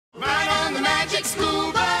magic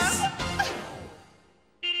school bus.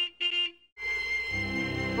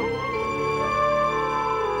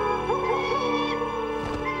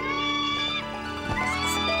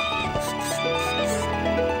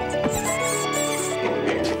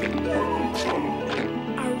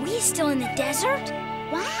 Are we still in the desert?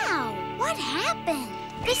 Wow, what happened?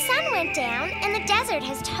 The sun went down and the desert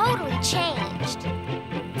has totally changed.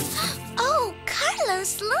 Oh,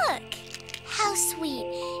 Carlos, look! How sweet.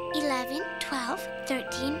 11, 12,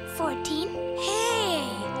 13, 14. Hey,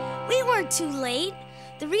 we weren't too late.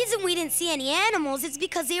 The reason we didn't see any animals is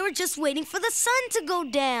because they were just waiting for the sun to go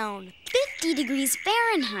down. 50 degrees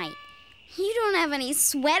Fahrenheit. You don't have any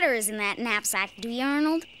sweaters in that knapsack, do you,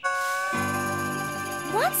 Arnold?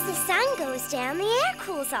 Once the sun goes down, the air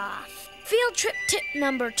cools off. Field trip tip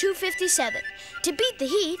number 257. To beat the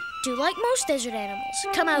heat, do like most desert animals.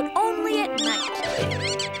 Come out only at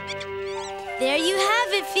night. There you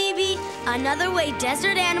have it, Phoebe. Another way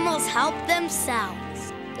desert animals help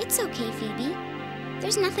themselves. It's okay, Phoebe.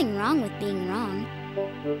 There's nothing wrong with being wrong.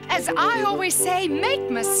 As I always say,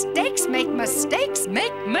 make mistakes, make mistakes,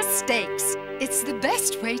 make mistakes. It's the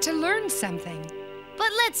best way to learn something.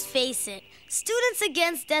 But let's face it, Students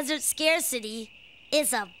Against Desert Scarcity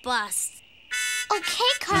is a bust.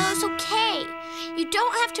 Okay, Carlos, okay. You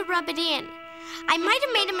don't have to rub it in. I might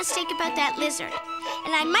have made a mistake about that lizard.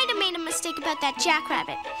 And I might have made a mistake about that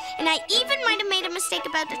jackrabbit. And I even might have made a mistake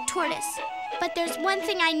about the tortoise. But there's one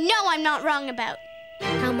thing I know I'm not wrong about.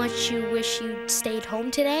 How much you wish you'd stayed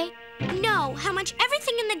home today? No, how much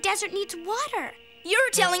everything in the desert needs water.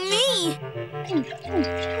 You're telling me!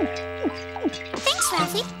 Thanks,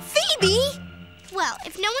 Ralphie. Phoebe! Well,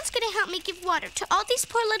 if no one's gonna help me give water to all these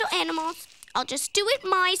poor little animals, I'll just do it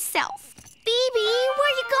myself. Phoebe, where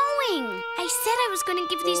are you going? I said I was gonna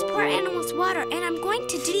give these poor animals water, and I'm going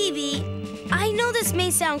to do... Phoebe, I know this may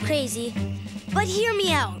sound crazy, but hear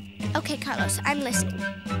me out. Okay, Carlos, I'm listening.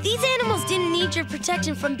 These animals didn't need your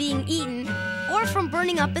protection from being eaten or from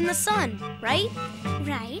burning up in the sun, right?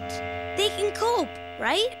 Right. They can cope,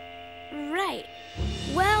 right? Right.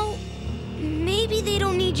 Well, maybe they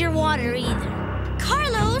don't need your water either.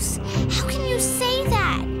 Carlos, how can you say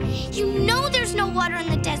that? You know there's no water in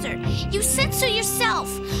the desert. You said so yourself.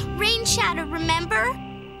 Rain shadow, remember?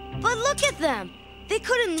 But look at them. They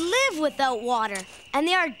couldn't live without water, and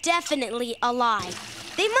they are definitely alive.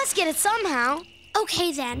 They must get it somehow.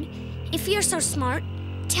 Okay, then. If you're so smart,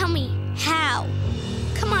 tell me how.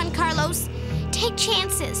 Come on, Carlos. Take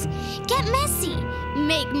chances. Get messy.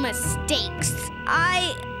 Make mistakes.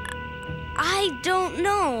 I don't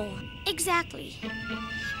know. Exactly.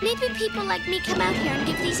 Maybe people like me come out here and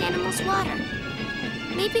give these animals water.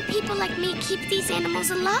 Maybe people like me keep these animals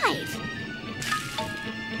alive.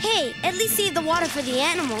 Hey, at least save the water for the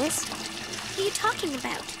animals. What are you talking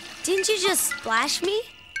about? Didn't you just splash me?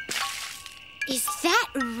 Is that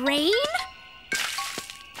rain?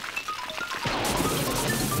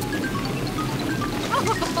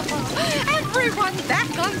 Everyone back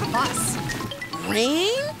on the bus.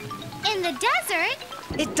 Rain? In the desert?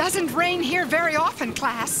 It doesn't rain here very often,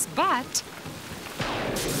 class, but...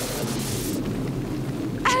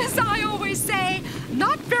 as I always say,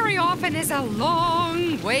 not very often is a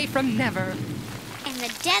long way from never. And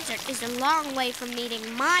the desert is a long way from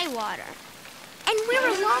needing my water. And we're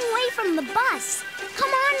a long way from the bus. Come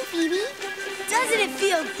on, Phoebe. Doesn't it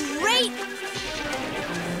feel great?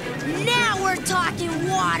 Now we're talking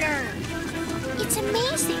water. It's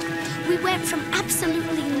amazing. We went from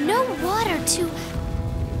absolutely no water to